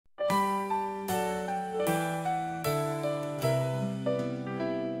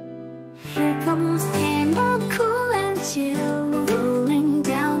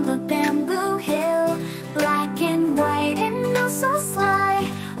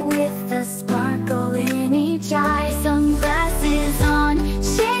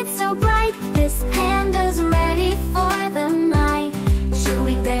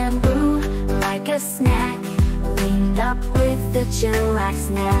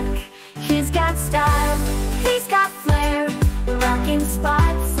chillax neck. He's got style, he's got flair, rocking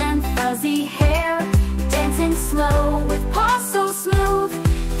spots and fuzzy hair, dancing slow with paws so smooth,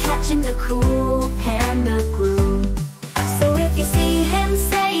 catching the cool